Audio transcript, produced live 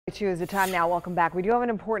Is the time now. Welcome back. We do have an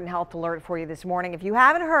important health alert for you this morning. If you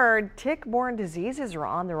haven't heard, tick-borne diseases are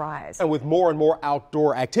on the rise. And with more and more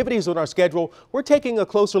outdoor activities on our schedule, we're taking a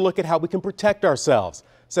closer look at how we can protect ourselves.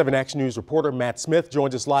 7 Action News reporter Matt Smith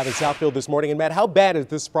joins us live in Southfield this morning. And Matt, how bad is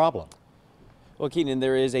this problem? Well, Keenan,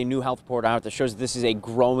 there is a new health report out that shows this is a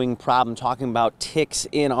growing problem, talking about ticks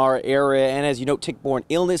in our area. And as you know, tick-borne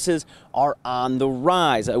illnesses are on the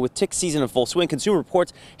rise. With tick season in full swing, Consumer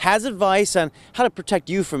Reports has advice on how to protect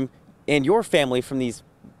you from and your family from these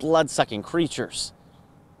blood-sucking creatures.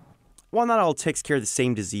 While not all ticks carry the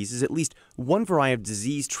same diseases, at least one variety of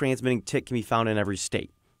disease-transmitting tick can be found in every state.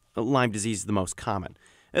 Lyme disease is the most common.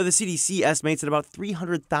 The CDC estimates that about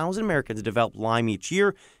 300,000 Americans develop Lyme each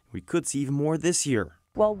year. We could see even more this year.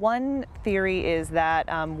 Well, one theory is that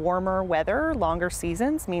warmer weather, longer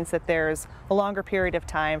seasons, means that there's a longer period of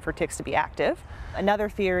time for ticks to be active. Another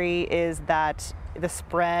theory is that the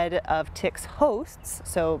spread of ticks hosts,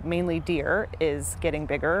 so mainly deer, is getting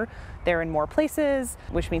bigger. They're in more places,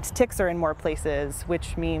 which means ticks are in more places,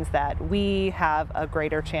 which means that we have a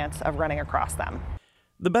greater chance of running across them.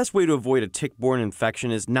 The best way to avoid a tick-borne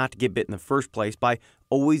infection is not to get bit in the first place by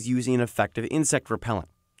always using an effective insect repellent.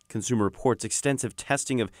 Consumer Reports' extensive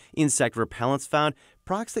testing of insect repellents found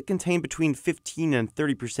products that contain between 15 and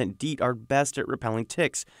 30% DEET are best at repelling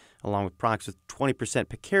ticks, along with products with 20%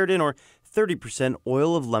 picaridin or 30%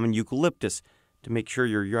 oil of lemon eucalyptus. To make sure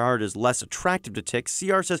your yard is less attractive to ticks,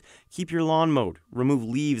 CR says keep your lawn mowed, remove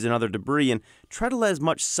leaves and other debris, and try to let as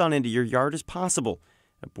much sun into your yard as possible.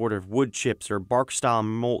 A border of wood chips or bark-style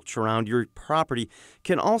mulch around your property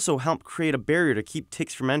can also help create a barrier to keep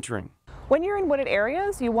ticks from entering. When you're in wooded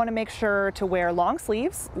areas, you want to make sure to wear long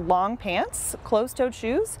sleeves, long pants, closed-toed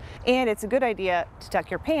shoes, and it's a good idea to tuck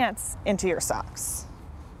your pants into your socks.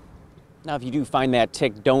 Now, if you do find that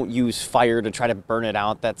tick, don't use fire to try to burn it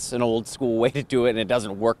out. That's an old school way to do it, and it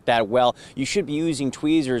doesn't work that well. You should be using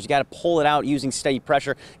tweezers. You got to pull it out using steady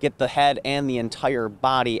pressure, get the head and the entire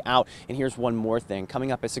body out. And here's one more thing.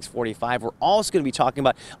 Coming up at 6:45, we're also going to be talking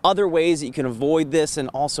about other ways that you can avoid this and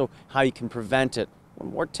also how you can prevent it.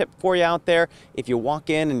 One more tip for you out there: if you walk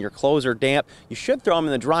in and your clothes are damp, you should throw them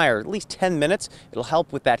in the dryer at least 10 minutes. It'll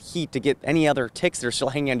help with that heat to get any other ticks that are still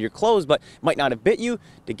hanging onto your clothes but might not have bit you,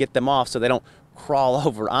 to get them off so they don't crawl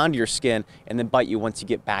over onto your skin and then bite you once you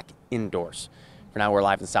get back indoors. For now, we're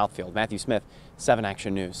live in Southfield. Matthew Smith, 7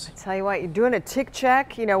 Action News. I tell you what, you're doing a tick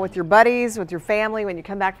check, with your buddies, with your family when you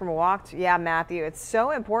come back from a walk. Yeah, Matthew, it's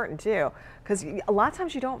so important too, because a lot of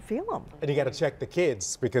times you don't feel them. And you got to check the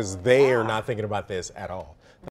kids because they are not thinking about this at all.